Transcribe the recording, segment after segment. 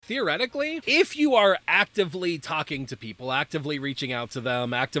theoretically, if you are actively talking to people, actively reaching out to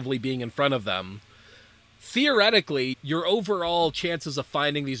them, actively being in front of them, theoretically, your overall chances of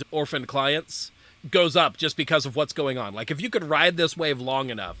finding these orphan clients goes up just because of what's going on. Like, if you could ride this wave long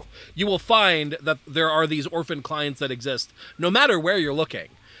enough, you will find that there are these orphan clients that exist no matter where you're looking.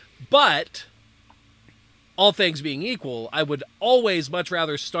 But all things being equal, I would always much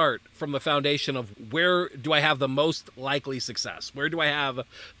rather start from the foundation of where do I have the most likely success? Where do I have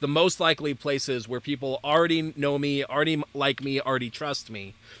the most likely places where people already know me, already like me, already trust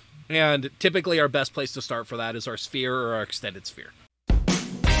me? And typically our best place to start for that is our sphere or our extended sphere.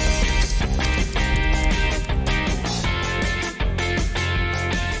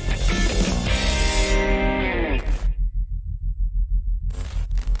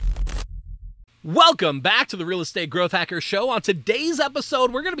 Welcome back to the Real Estate Growth Hacker Show. On today's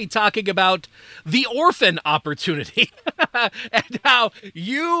episode, we're going to be talking about the orphan opportunity and how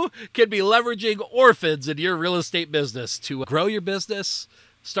you can be leveraging orphans in your real estate business to grow your business,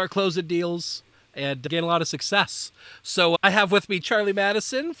 start closing deals, and gain a lot of success. So I have with me Charlie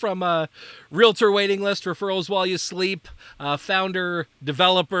Madison from Realtor Waiting List, Referrals While You Sleep, founder,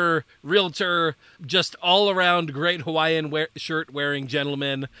 developer, realtor, just all-around great Hawaiian shirt-wearing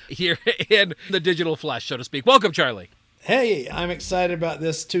gentleman here in the digital flesh, so to speak. Welcome, Charlie. Hey, I'm excited about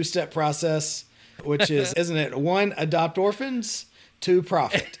this two-step process, which is, isn't it? 1, adopt orphans. 2,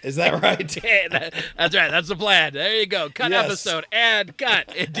 profit. Is that right? That's right. That's the plan. There you go. Cut yes. Episode and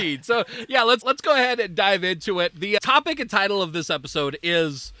cut. Indeed. So yeah, let's go ahead and dive into it. The topic and title of this episode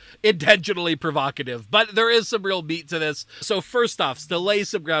is intentionally provocative, but there is some real meat to this. So first off, to lay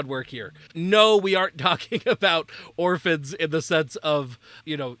some groundwork here. No, we aren't talking about orphans in the sense of,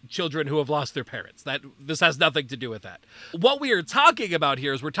 children who have lost their parents. This has nothing to do with that. What we are talking about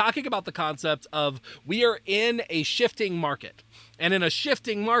here is we're talking about the concept of we are in a shifting market. And in a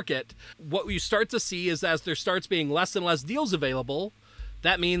shifting market, what you start to see is as there starts being less and less deals available,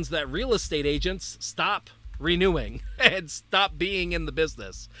 that means that real estate agents stop renewing and stop being in the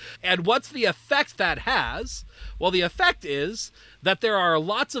business. And what's the effect that has? Well, the effect is that there are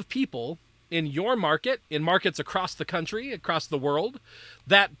lots of people in your market, in markets across the country, across the world,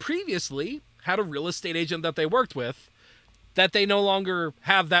 that previously had a real estate agent that they worked with, that they no longer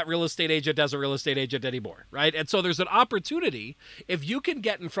have that real estate agent as a real estate agent anymore, right? And so there's an opportunity, if you can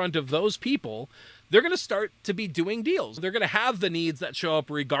get in front of those people, they're going to start to be doing deals. They're going to have the needs that show up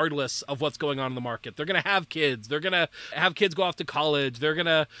regardless of what's going on in the market. They're going to have kids. They're going to have kids go off to college. They're going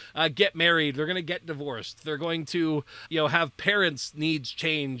to get married. They're going to get divorced. They're going to, have parents' needs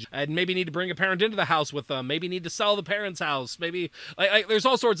change and maybe need to bring a parent into the house with them. Maybe need to sell the parent's house. Maybe there's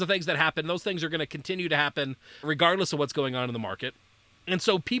all sorts of things that happen. Those things are going to continue to happen regardless of what's going on in the market. And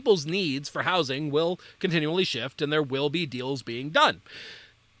so people's needs for housing will continually shift and there will be deals being done.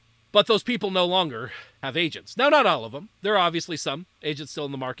 But those people no longer have agents. Now, not all of them. There are obviously some agents still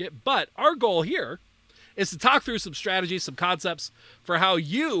in the market. But our goal here is to talk through some strategies, some concepts for how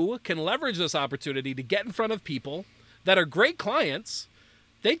you can leverage this opportunity to get in front of people that are great clients.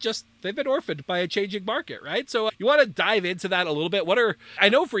 They've been orphaned by a changing market, right? So you want to dive into that a little bit. I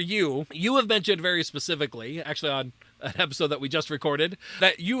know for you have mentioned very specifically, actually on an episode that we just recorded,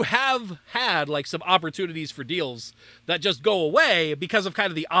 that you have had like some opportunities for deals that just go away because of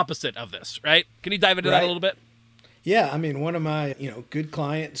kind of the opposite of this, right? Can you dive into that a little bit? Yeah. I mean, one of my, good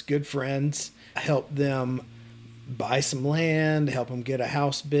clients, good friends, help them buy some land, help them get a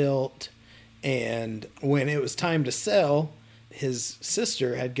house built. And when it was time to sell, his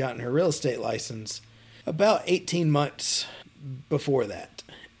sister had gotten her real estate license about 18 months before that.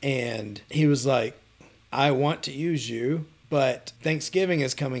 And he was like, I want to use you, but Thanksgiving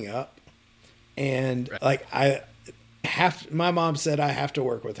is coming up. And my mom said I have to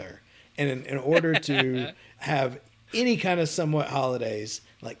work with her. And in order to have any kind of somewhat holidays,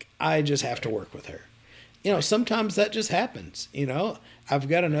 I just have to work with her. Sometimes that just happens. I've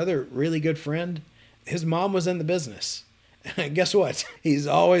got another really good friend. His mom was in the business. Guess what? He's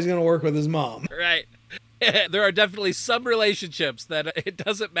always going to work with his mom. Right. There are definitely some relationships that it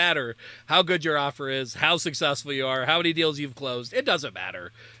doesn't matter how good your offer is, how successful you are, how many deals you've closed. It doesn't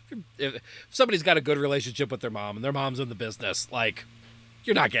matter. If somebody's got a good relationship with their mom and their mom's in the business,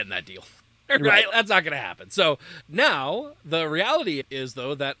 you're not getting that deal. Right? That's not going to happen. So now the reality is,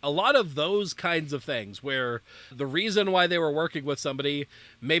 though, that a lot of those kinds of things where the reason why they were working with somebody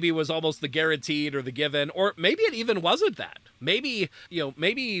maybe was almost the guaranteed or the given, or maybe it even wasn't that. Maybe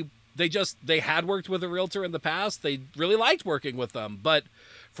they had worked with a realtor in the past. They really liked working with them, but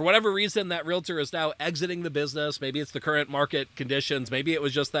for whatever reason, that realtor is now exiting the business. Maybe it's the current market conditions. Maybe it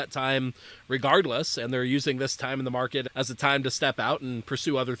was just that time regardless, and they're using this time in the market as a time to step out and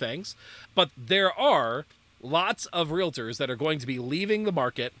pursue other things. But there are lots of realtors that are going to be leaving the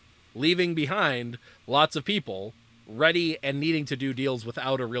market, leaving behind lots of people ready and needing to do deals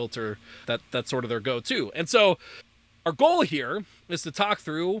without a realtor. That's sort of their go-to. And so our goal here is to talk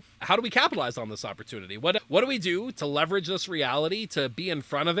through, how do we capitalize on this opportunity? What do we do to leverage this reality, to be in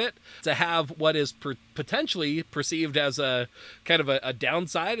front of it, to have what is potentially perceived as a kind of a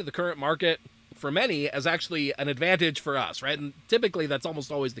downside of the current market for many as actually an advantage for us, right? And typically that's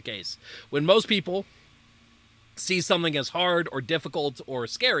almost always the case. When most people see something as hard or difficult or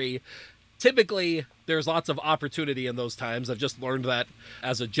scary, typically there's lots of opportunity in those times. I've just learned that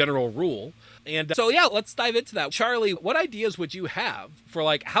as a general rule. And so, yeah, let's dive into that. Charlie, what ideas would you have for,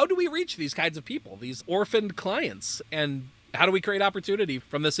 like, how do we reach these kinds of people, these orphaned clients, and how do we create opportunity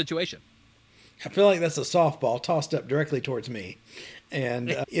from this situation? I feel like that's a softball tossed up directly towards me. And,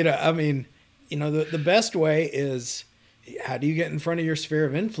 the best way is, how do you get in front of your sphere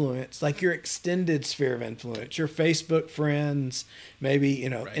of influence, like your extended sphere of influence, your Facebook friends, maybe,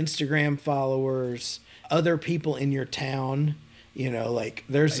 right. Instagram followers, other people in your town,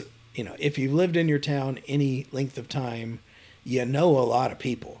 there's, right. If you've lived in your town any length of time, a lot of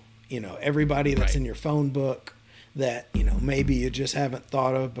people, everybody that's right. in your phone book that, maybe you just haven't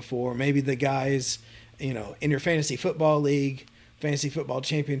thought of before. Maybe the guys, in your fantasy football league, fantasy football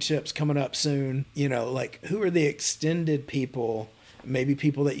championships coming up soon, who are the extended people, maybe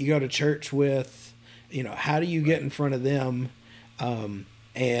people that you go to church with, how do you get in front of them?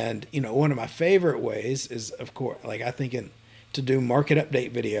 And one of my favorite ways is, of course, I think to do market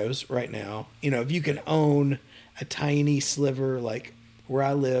update videos right now, if you can own a tiny sliver, like where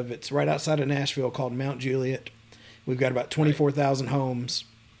I live, it's right outside of Nashville called Mount Juliet. We've got about 24,000 homes.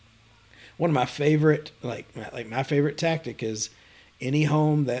 One of my favorite, my favorite tactic is any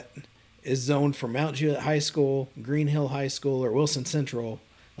home that is zoned for Mount Juliet High School, Green Hill High School, or Wilson Central,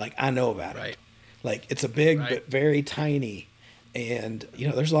 I know about right. it. It's a big, right. but very tiny. And,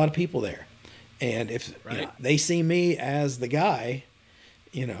 there's a lot of people there. And if right. They see me as the guy,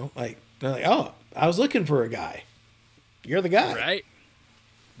 they're like, oh, I was looking for a guy. You're the guy. Right.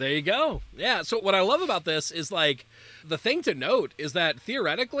 There you go. Yeah. So what I love about this is the thing to note is that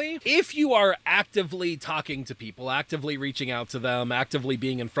theoretically, if you are actively talking to people, actively reaching out to them, actively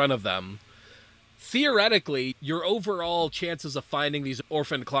being in front of them, theoretically, your overall chances of finding these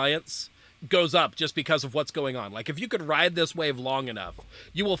orphaned clients goes up just because of what's going on. If you could ride this wave long enough,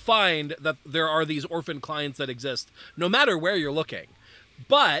 you will find that there are these orphaned clients that exist no matter where you're looking.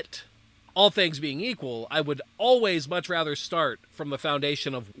 But all things being equal, I would always much rather start from the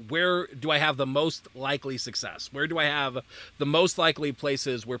foundation of where do I have the most likely success? Where do I have the most likely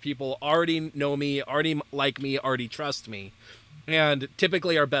places where people already know me, already like me, already trust me? And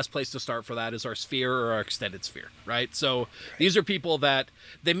typically our best place to start for that is our sphere or our extended sphere, right? So these are people that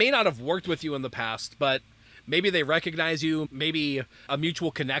they may not have worked with you in the past, but maybe they recognize you. Maybe a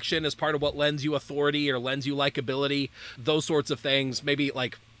mutual connection is part of what lends you authority or lends you likability, those sorts of things. Maybe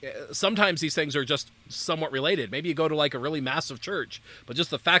sometimes these things are just somewhat related. Maybe you go to a really massive church, but just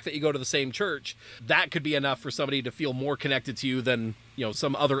the fact that you go to the same church, that could be enough for somebody to feel more connected to you than,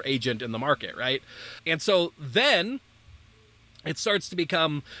 some other agent in the market, right? And so then it starts to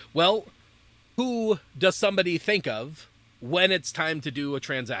become, well, who does somebody think of when it's time to do a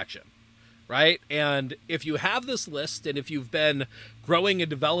transaction, right? And if you have this list, and if you've been growing and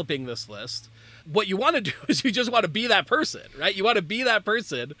developing this list, what you want to do is you just want to be that person, right? You want to be that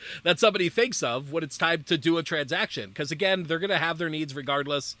person that somebody thinks of when it's time to do a transaction. Because again, they're going to have their needs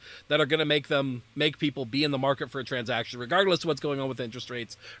regardless that are going to make people be in the market for a transaction, regardless of what's going on with interest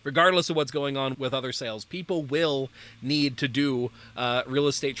rates, regardless of what's going on with other sales. People will need to do real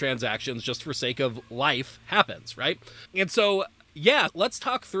estate transactions just for sake of life happens, right? And so, yeah, let's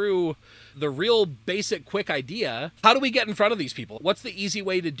talk through the real basic quick idea. How do we get in front of these people? What's the easy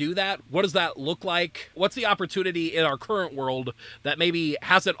way to do that? What does that look like? What's the opportunity in our current world that maybe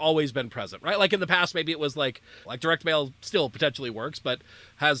hasn't always been present, right? In the past, maybe it was like direct mail still potentially works, but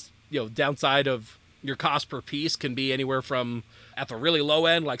has, downside of your cost per piece can be anywhere from at the really low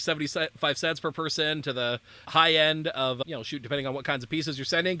end, 75 cents per person, to the high end of, depending on what kinds of pieces you're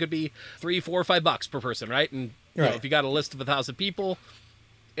sending, could be $3, $4, $5 per person, right? And right. If you got a list of 1,000 people,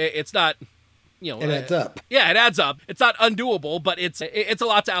 it's not, it adds up. Yeah, it adds up. It's not undoable, but it's a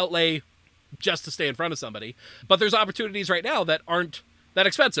lot to outlay just to stay in front of somebody. But there's opportunities right now that aren't that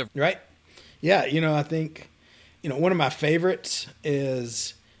expensive. Right. Yeah. I think, one of my favorites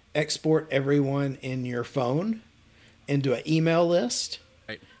is export everyone in your phone into an email list,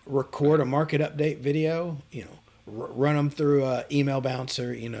 Right. record a market update video, run them through a email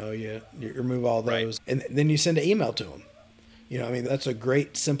bouncer, you remove all those, and then you send an email to them. That's a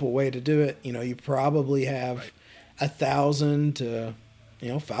great simple way to do it. You probably have 1,000 to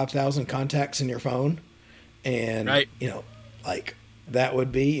 5,000 contacts in your phone, and like that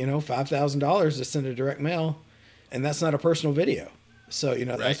would be $5,000 to send a direct mail, and that's not a personal video. So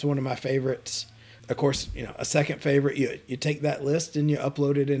that's one of my favorites. Of course, a second favorite, you take that list and you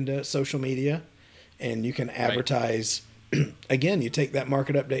upload it into social media, and you can advertise. Again, you take that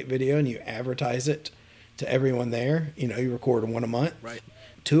market update video and you advertise it to everyone there. You record one a month,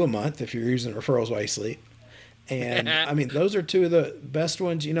 two a month if you're using referrals while you sleep. And those are two of the best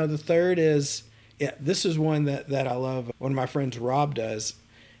ones. The third is, this is one that I love. One of my friends, Rob, does.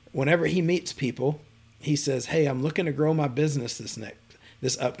 Whenever he meets people, he says, "Hey, I'm looking to grow my business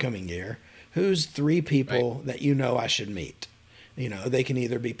this upcoming year. Who's 3 people that I should meet?" They can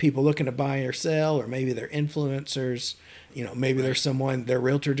either be people looking to buy or sell, or maybe they're influencers. Maybe there's someone, their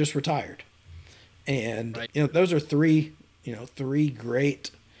realtor just retired. And, those are three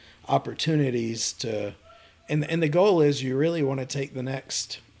great opportunities to, and the goal is you really want to take the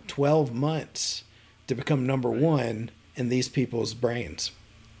next 12 months to become number one in these people's brains.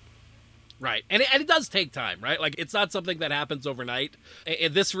 Right. And it does take time, right? Like, it's not something that happens overnight.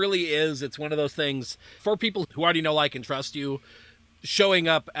 This really is, it's one of those things for people who already know, like, and trust you. Showing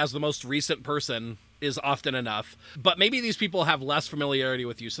up as the most recent person is often enough, but maybe these people have less familiarity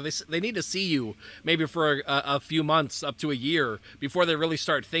with you, so they need to see you maybe for a few months up to a year before they really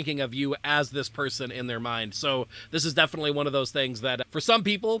start thinking of you as this person in their mind. So this is definitely one of those things that for some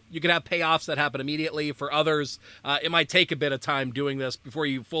people you can have payoffs that happen immediately. For others, it might take a bit of time doing this before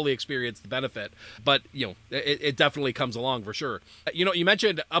you fully experience the benefit, but it definitely comes along for sure. You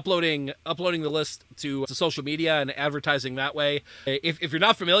mentioned uploading the list to social media and advertising that way. If you're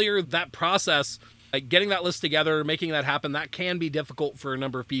not familiar, that process, getting that list together, making that happen, that can be difficult for a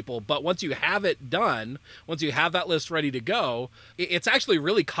number of people. But once you have it done, once you have that list ready to go, it's actually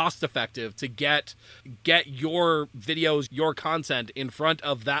really cost effective to get your videos, your content in front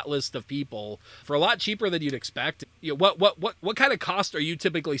of that list of people for a lot cheaper than you'd expect. What kind of cost are you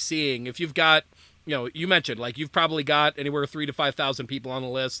typically seeing if you've got, you mentioned, like, you've probably got anywhere 3,000 to 5,000 people on the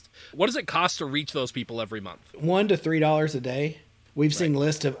list. What does it cost to reach those people every month? $1 to $3 a day. We've seen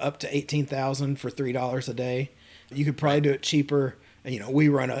lists of up to 18,000 for $3 a day. You could probably do it cheaper. We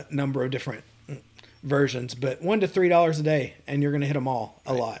run a number of different versions, but $1 to $3 a day, and you're going to hit them all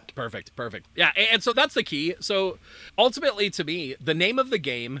a lot. Perfect. Yeah, and so that's the key. So ultimately, to me, the name of the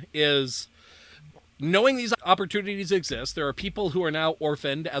game is knowing these opportunities exist. There are people who are now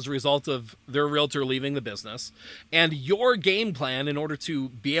orphaned as a result of their realtor leaving the business, and your game plan in order to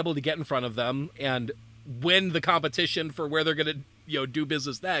be able to get in front of them and win the competition for where they're going to do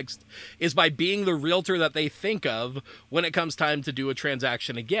business next is by being the realtor that they think of when it comes time to do a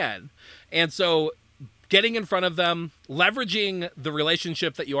transaction again. And so getting in front of them, leveraging the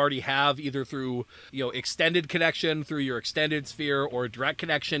relationship that you already have, either through extended connection, through your extended sphere, or direct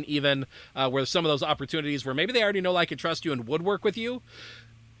connection even, where some of those opportunities where maybe they already know, like, and trust you and would work with you,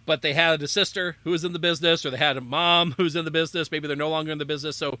 but they had a sister who was in the business, or they had a mom who's in the business. Maybe they're no longer in the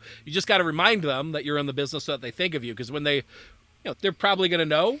business. So you just got to remind them that you're in the business so that they think of you. Because when they, they're probably going to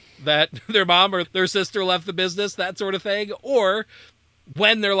know that their mom or their sister left the business, that sort of thing. Or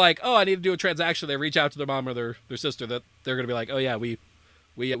when they're like, oh, I need to do a transaction, they reach out to their mom or their sister, that they're going to be like, oh yeah, we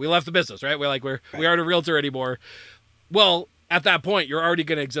left the business, right? We aren't a realtor anymore. Well, at that point, you're already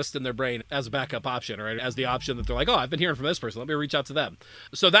going to exist in their brain as a backup option, or as the option that they're like, oh, I've been hearing from this person, let me reach out to them.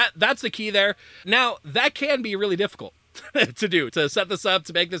 So that's the key there. Now, that can be really difficult to do, to set this up,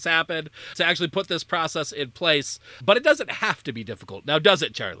 to make this happen, to actually put this process in place. But it doesn't have to be difficult. Now, does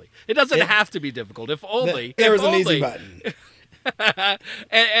it, Charlie? It doesn't have to be difficult. If only there was an easy button.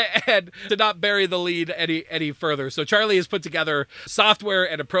 and to not bury the lead any further. So Charlie has put together software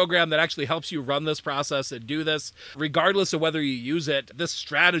and a program that actually helps you run this process and do this. Regardless of whether you use it, this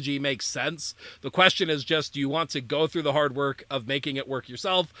strategy makes sense. The question is just, do you want to go through the hard work of making it work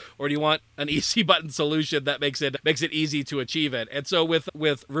yourself, or do you want an easy button solution that makes it easy to achieve it? And so with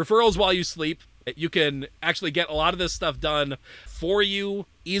referrals while you sleep, you can actually get a lot of this stuff done for you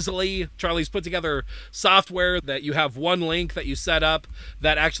easily. Charlie's put together software that you have one link that you set up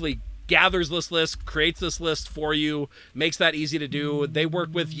that actually gathers this list, creates this list for you, makes that easy to do. They work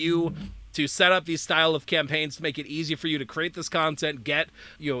with you to set up these style of campaigns to make it easy for you to create this content, get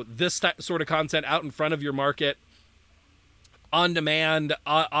this sort of content out in front of your market. on demand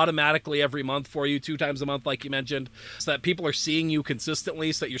automatically every month for you, 2 times a month, like you mentioned, so that people are seeing you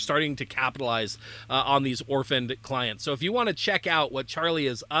consistently, so that you're starting to capitalize on these orphaned clients. So if you want to check out what Charlie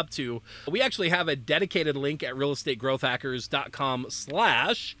is up to, we actually have a dedicated link at realestategrowthhackers.com/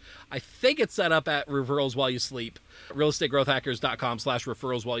 I think it's set up at referrals while you sleep. realestategrowthhackers.com /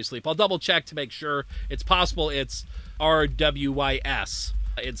 referrals while you sleep. I'll double check to make sure. It's possible it's RWYS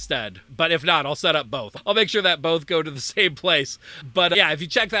instead, but if not, I'll set up both. I'll make sure that both go to the same place. But yeah, if you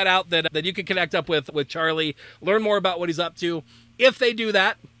check that out, then you can connect up with Charlie, learn more about what he's up to. If they do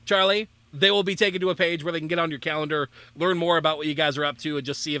that, Charlie, they will be taken to a page where they can get on your calendar, learn more about what you guys are up to, and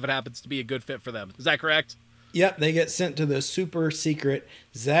just see if it happens to be a good fit for them. Is that correct? Yep, they get sent to the super secret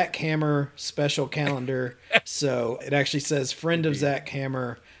Zach Hammer special calendar. So it actually says friend of Zach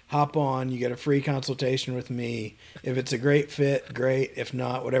Hammer. Hop on, you get a free consultation with me. If it's a great fit, great. If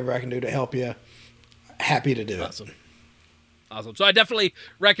not, whatever I can do to help you, happy to do it. Awesome. So I definitely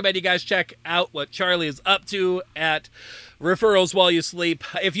recommend you guys check out what Charlie is up to at Referrals While You Sleep.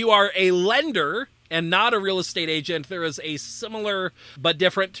 If you are a lender and not a real estate agent, there is a similar but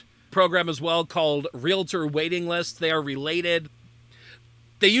different program as well called Realtor Waiting List. They are related.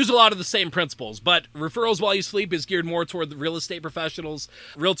 They use a lot of the same principles, but Referrals While You Sleep is geared more toward the real estate professionals.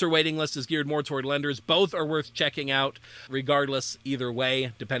 Realtor Waiting List is geared more toward lenders. Both are worth checking out regardless, either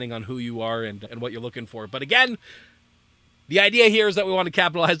way, depending on who you are and what you're looking for. But again, the idea here is that we want to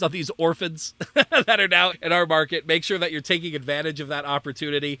capitalize on these orphans that are now in our market. Make sure that you're taking advantage of that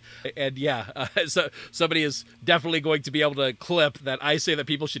opportunity. And yeah, so somebody is definitely going to be able to clip that I say that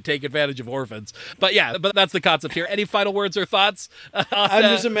people should take advantage of orphans. But yeah, but that's the concept here. Any final words or thoughts? I'm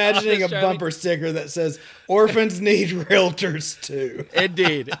just imagining a bumper sticker that says, orphans need realtors too.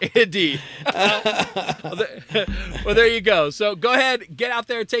 Indeed. Well, there you go. So go ahead, get out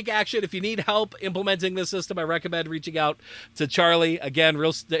there, take action. If you need help implementing this system, I recommend reaching out to Charlie. Again,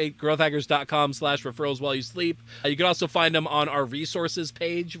 realestategrowthhackers.com / referrals while you sleep. You can also find them on our resources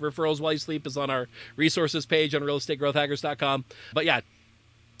page. Referrals While You Sleep is on our resources page on realestategrowthhackers.com. But yeah,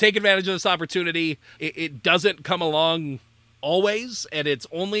 take advantage of this opportunity. It doesn't come along always, and it's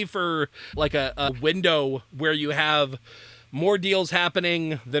only for like a window where you have more deals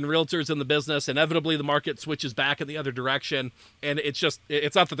happening than realtors in the business. Inevitably, the market switches back in the other direction. And it's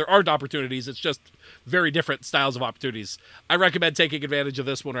not that there aren't opportunities. It's just very different styles of opportunities. I recommend taking advantage of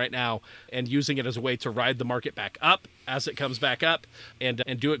this one right now and using it as a way to ride the market back up as it comes back up and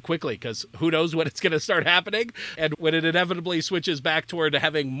do it quickly, because who knows when it's going to start happening. And when it inevitably switches back toward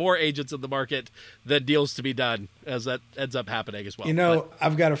having more agents in the market than deals to be done, as that ends up happening as well. You know,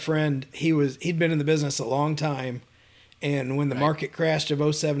 I've got a friend, he'd been in the business a long time. And when the market crash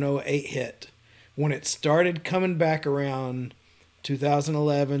of 07, 08 hit, when it started coming back around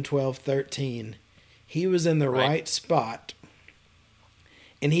 2011, 12, 13, he was in the right spot.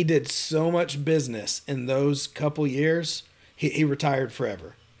 And he did so much business in those couple years, he retired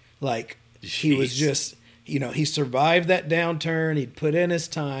forever. Like, he was just, he survived that downturn. He'd put in his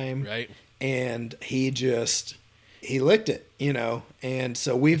time. Right. And he licked it, And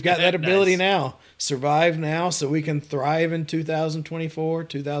so we've got that ability now. Survive now so we can thrive in 2024,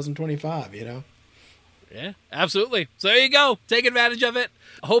 2025, Yeah, absolutely. So there you go. Take advantage of it.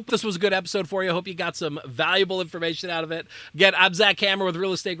 I hope this was a good episode for you. I hope you got some valuable information out of it. Again, I'm Zach Hammer with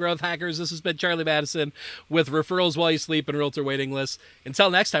Real Estate Growth Hackers. This has been Charlie Madison with Referrals While You Sleep and Realtor Waiting List.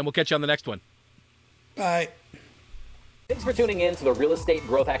 Until next time, we'll catch you on the next one. Bye. Thanks for tuning in to the Real Estate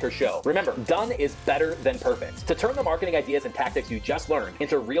Growth Hacker Show. Remember, done is better than perfect. To turn the marketing ideas and tactics you just learned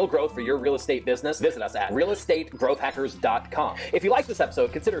into real growth for your real estate business, visit us at realestategrowthhackers.com. If you like this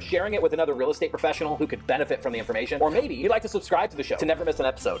episode, consider sharing it with another real estate professional who could benefit from the information. Or maybe you'd like to subscribe to the show to never miss an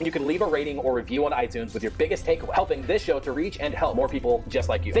episode. You can leave a rating or review on iTunes with your biggest takeaway, helping this show to reach and help more people just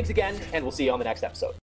like you. Thanks again, and we'll see you on the next episode.